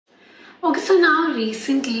Okay, so now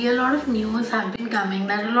recently a lot of news have been coming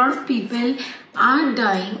that a lot of people are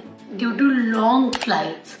dying due to long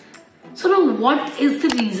flights. So now what is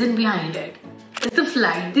the reason behind it? Is the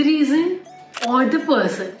flight the reason or the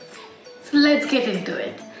person? So let's get into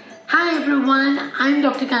it. Hi everyone, I'm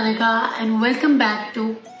Dr. Kanika and welcome back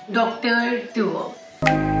to Dr. Duo.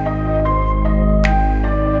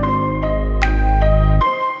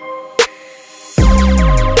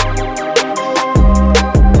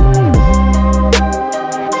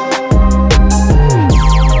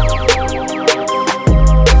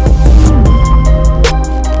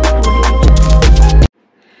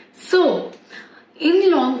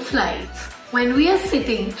 When we are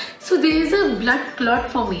sitting, so there is a blood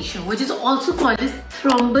clot formation which is also called as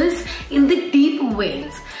thrombus in the deep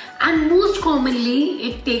veins, and most commonly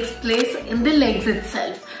it takes place in the legs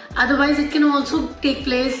itself. Otherwise it can also take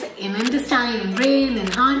place in intestine, in brain, in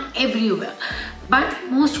heart, everywhere, but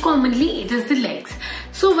most commonly it is the legs.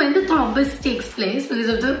 So when the thrombus takes place, because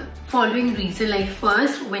of the following reason, like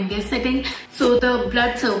first, when we are sitting, so the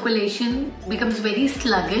blood circulation becomes very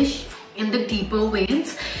sluggish in the deeper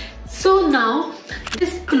veins. So now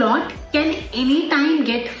this clot can anytime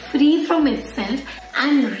get free from itself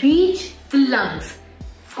and reach the lungs,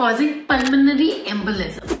 causing pulmonary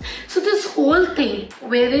embolism. So this whole thing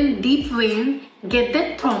wherein deep vein get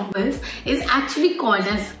that thrombus is actually called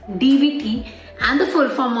as DVT, and the full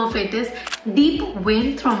form of it is deep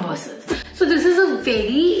vein thrombosis. So this is a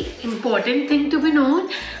very important thing to be known,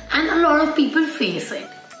 and a lot of people face it.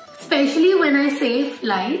 Especially when I say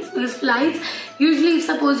flights, because flights, usually if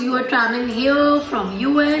suppose you are traveling here from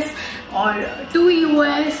US or to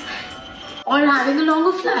US, or having a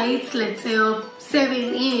longer flights, let's say of 7,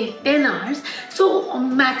 8, 10 hours. So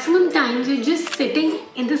maximum times you're just sitting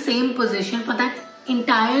in the same position for that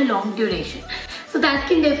entire long duration. So that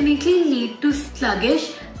can definitely lead to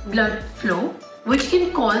sluggish blood flow, which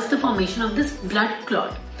can cause the formation of this blood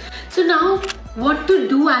clot. So now what to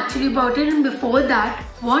do actually about it, and before that,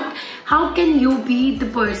 how can you be the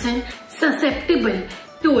person susceptible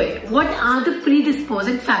to it? What are the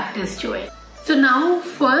predisposing factors to it? So now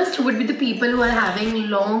first would be the people who are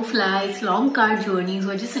having long flights, long car journeys,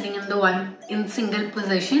 who are just sitting in single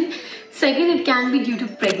position. Second, it can be due to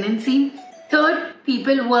pregnancy. Third,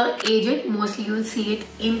 people who are aged, mostly you will see it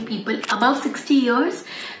in people above 60 years.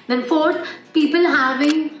 Then fourth, people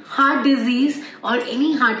having heart disease or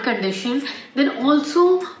any heart condition. Then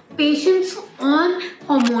also patients on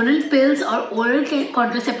hormonal pills or oral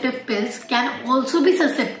contraceptive pills can also be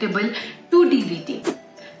susceptible to DVT.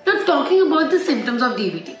 Now talking about the symptoms of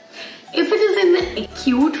DVT. If it is in the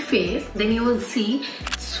acute phase, then you will see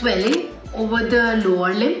swelling over the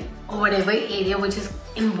lower limb or whatever area which is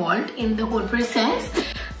involved in the whole process.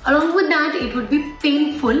 Along with that, it would be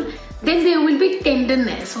painful. Then there will be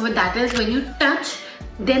tenderness. So that is when you touch,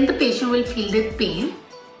 then the patient will feel the pain.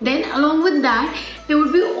 Then along with that, there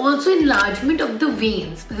would be also enlargement of the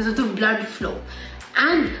veins because of the blood flow.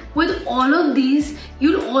 And with all of these,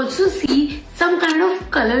 you'll also see some kind of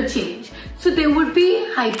color change. So there would be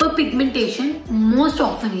hyperpigmentation most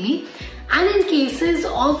oftenly. And in cases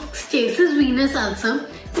of stasis venous ulcer,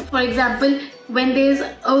 for example, when there's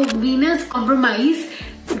a venous compromise,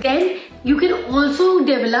 then you can also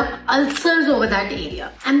develop ulcers over that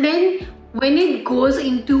area. And then when it goes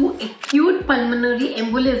into acute pulmonary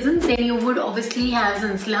embolism, then you would obviously have,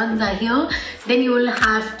 since lungs are here, then you will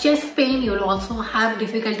have chest pain, you will also have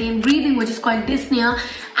difficulty in breathing, which is called dyspnea,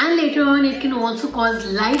 and later on it can also cause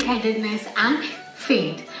lightheadedness and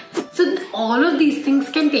faint. So all of these things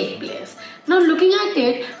can take place. Now looking at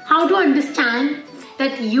it, how to understand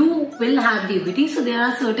that you will have DVT. So there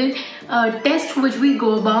are certain tests which we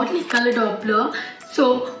go about, like color Doppler.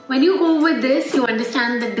 So when you go with this, you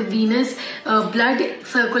understand that the venous blood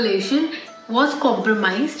circulation was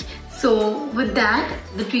compromised. So with that,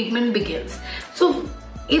 the treatment begins. So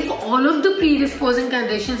if all of the predisposing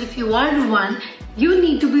conditions, if you are one, you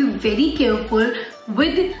need to be very careful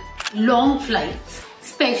with long flights,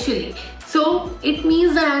 especially. So it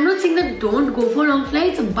means that I'm not saying that don't go for long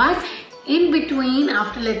flights, but in between,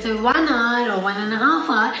 after let's say 1 hour or 1.5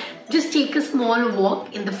 hours, just take a small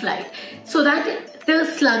walk in the flight so that the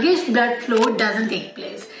sluggish blood flow doesn't take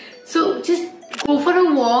place. So just go for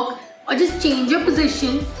a walk or just change your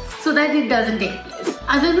position so that it doesn't take place.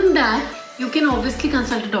 Other than that, you can obviously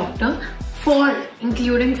consult a doctor for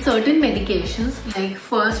including certain medications, like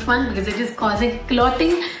first one, because it is causing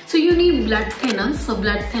clotting, so you need blood thinners. So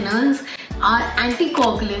blood thinners are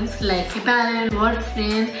anticoagulants like heparin,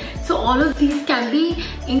 warfarin. So all of these can be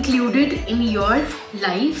included in your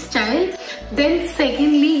lifestyle. Then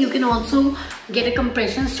secondly, you can also get a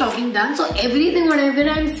compression stocking done. So everything whatever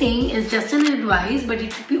I'm saying is just an advice, but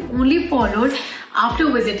it should be only followed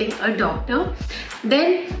after visiting a doctor.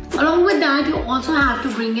 Then along with that, you also have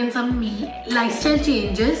to bring in some lifestyle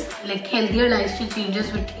changes, like healthier lifestyle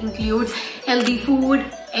changes, which includes healthy food,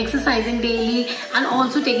 exercising daily, and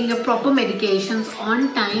also taking your proper medications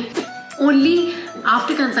on time only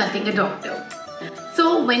after consulting a doctor.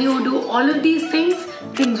 So when you do all of these things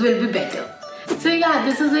will be better. So yeah,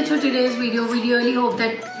 this is it for today's video. We really hope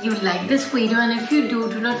that you like this video, and if you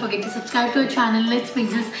do not forget to subscribe to our channel. Let's make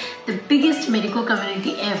this the biggest medical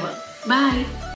community ever. Bye.